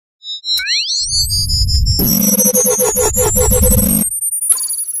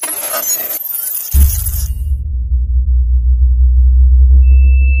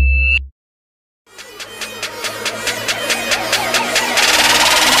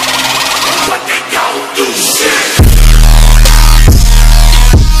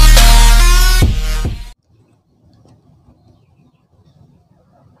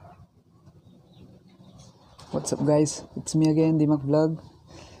What's up guys? It's me again, DeeMac Vlog.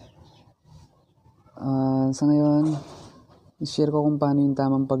 Sa ngayon, i-share ko kung paano yung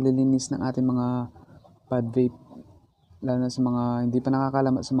tamang paglilinis ng ating mga pad vape. Lalo na sa mga hindi pa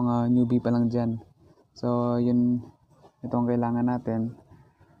nakakalamat, sa mga newbie pa lang dyan. So yun, ito ang kailangan natin.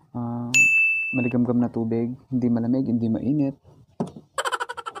 Maligamgam na tubig, hindi malamig, hindi mainit.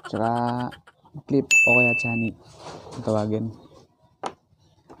 Tsaka clip o kaya chani ang tawagin.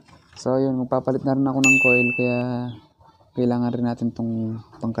 So yun, magpapalit na rin ako ng coil, kaya kailangan rin natin tong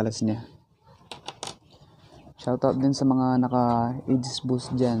pangkalas niya. Shoutout din sa mga naka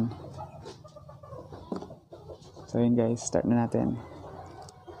AegisBoost dyan. So yun guys, start na natin.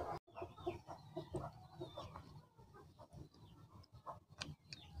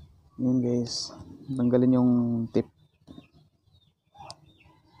 Yun guys, tanggalin yung tip.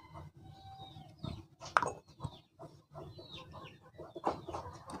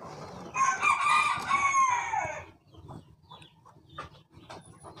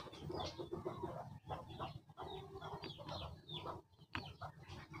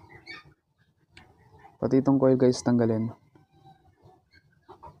 Pati itong coil guys, tanggalin.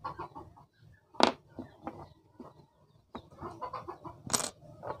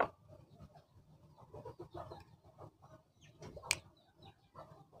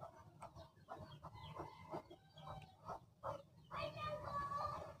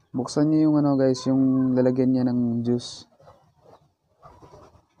 Buksan niyo yung guys, yung lalagyan niya ng juice.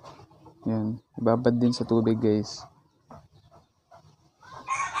 Yan, ibabad din sa tubig guys.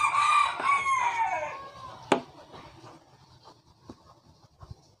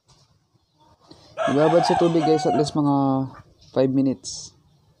 Ibabad sa tubig guys at least mga 5 minutes.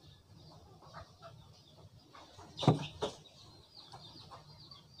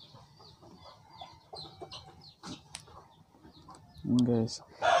 Guys,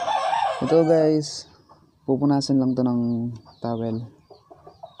 ito guys, pupunasan lang to ng towel.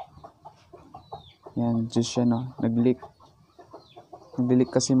 Yan, juice siya no, nag-leak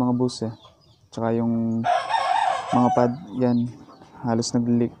kasi mga boost tsaka yung mga pad, yan halos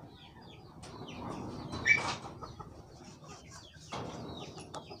nag-leak.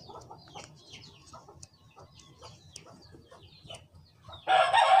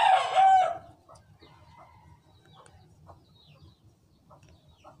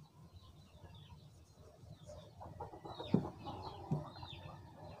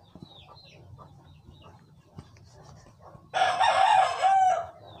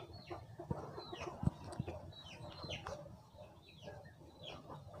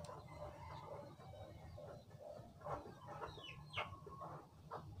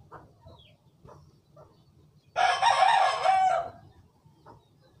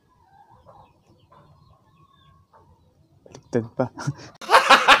 Pa.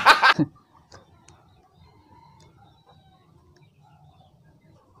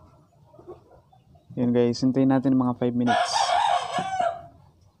 Yun guys, hintayin natin mga 5 minutes.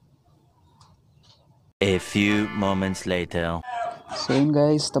 A few moments later. So yun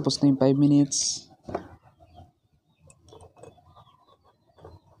guys, tapos na yung 5 minutes.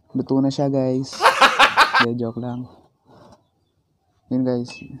 Luto na siya guys. Hindi, joke lang. Yun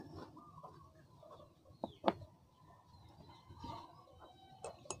guys.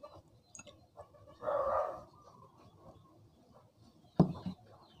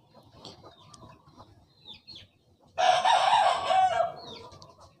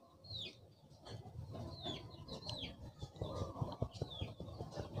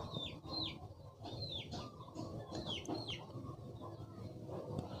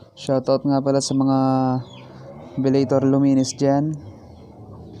 Shoutout nga pala sa mga velator luminis dyan.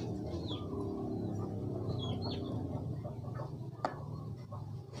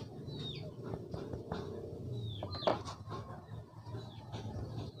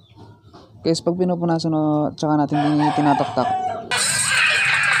 Guys, pag pinupunasan tsaka natin tinataktak,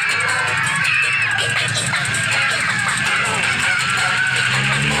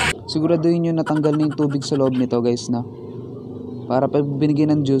 siguraduhin nyo natanggal na yung tubig sa loob nito guys na. Para pag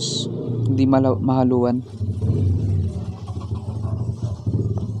binigyan ng juice, hindi mahaluan.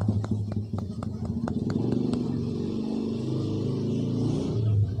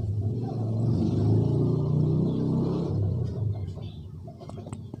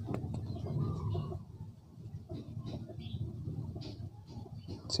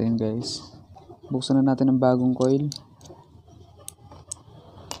 So yun guys, buksan na natin ang bagong coil.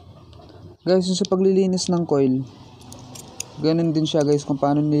 Guys, yung sa paglilinis ng coil, ganun din siya guys kung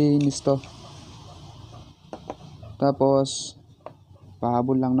paano nilinis to. Tapos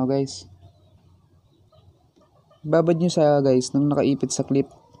pahabol lang no guys. Babad nyo sa guys nang nakaipit sa clip.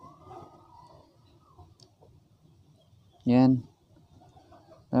 Yan.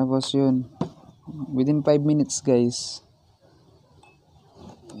 Tapos yun. Within 5 minutes guys,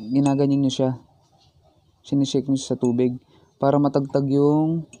 ginaganyan nyo siya. Sinishake nyo sa tubig para matagtag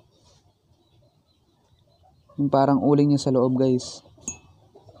yung parang uling niya sa loob guys.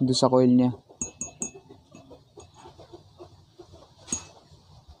 Doon sa coil niya.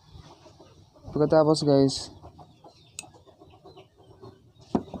 Pagkatapos guys,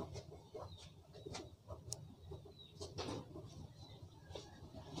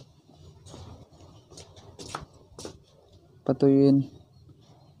 patuyuin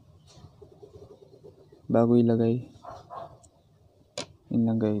bago ilagay. Yun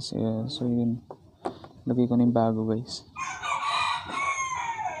lang guys. So yun, lagay ko na yung bago guys.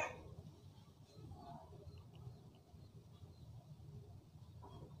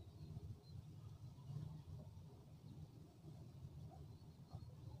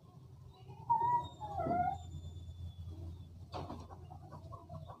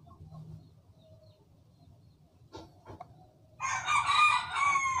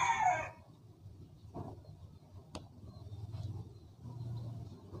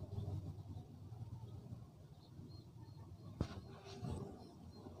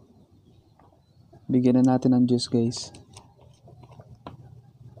 Bigyan na natin ng juice guys.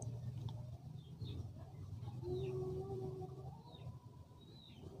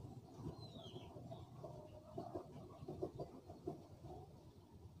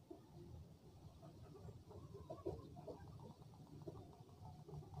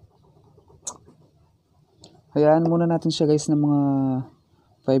 Hayaan muna natin siya guys ng mga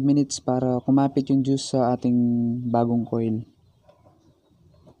 5 minutes para kumapit yung juice sa ating bagong coil.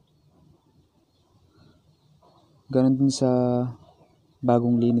 Ganon din sa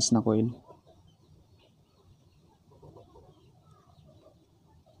bagong linis na coil.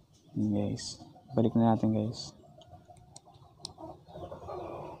 Yun guys. Balik na natin guys.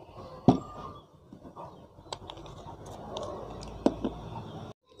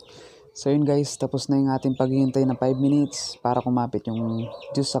 So yun guys, tapos na yung ating paghihintay na 5 minutes para kumapit yung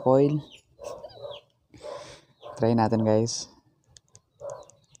juice sa coil. Try natin guys.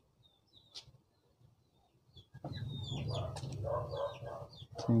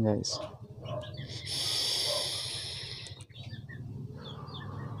 So yun guys.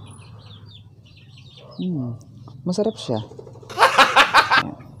 Masarap siya.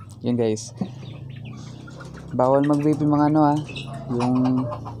 Yun guys. Bawal mag-vape yung mga yung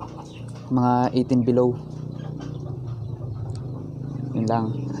mga 18 below. Yun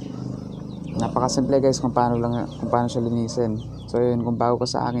lang. Napakasimple guys kung paano siya linisin. So yun, kung bago ka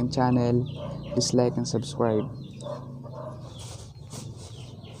sa aking channel, please like and subscribe.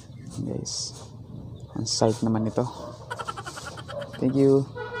 Guys, ang sight naman ito. Thank you.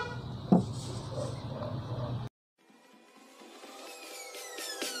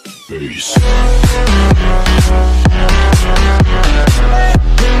 Peace.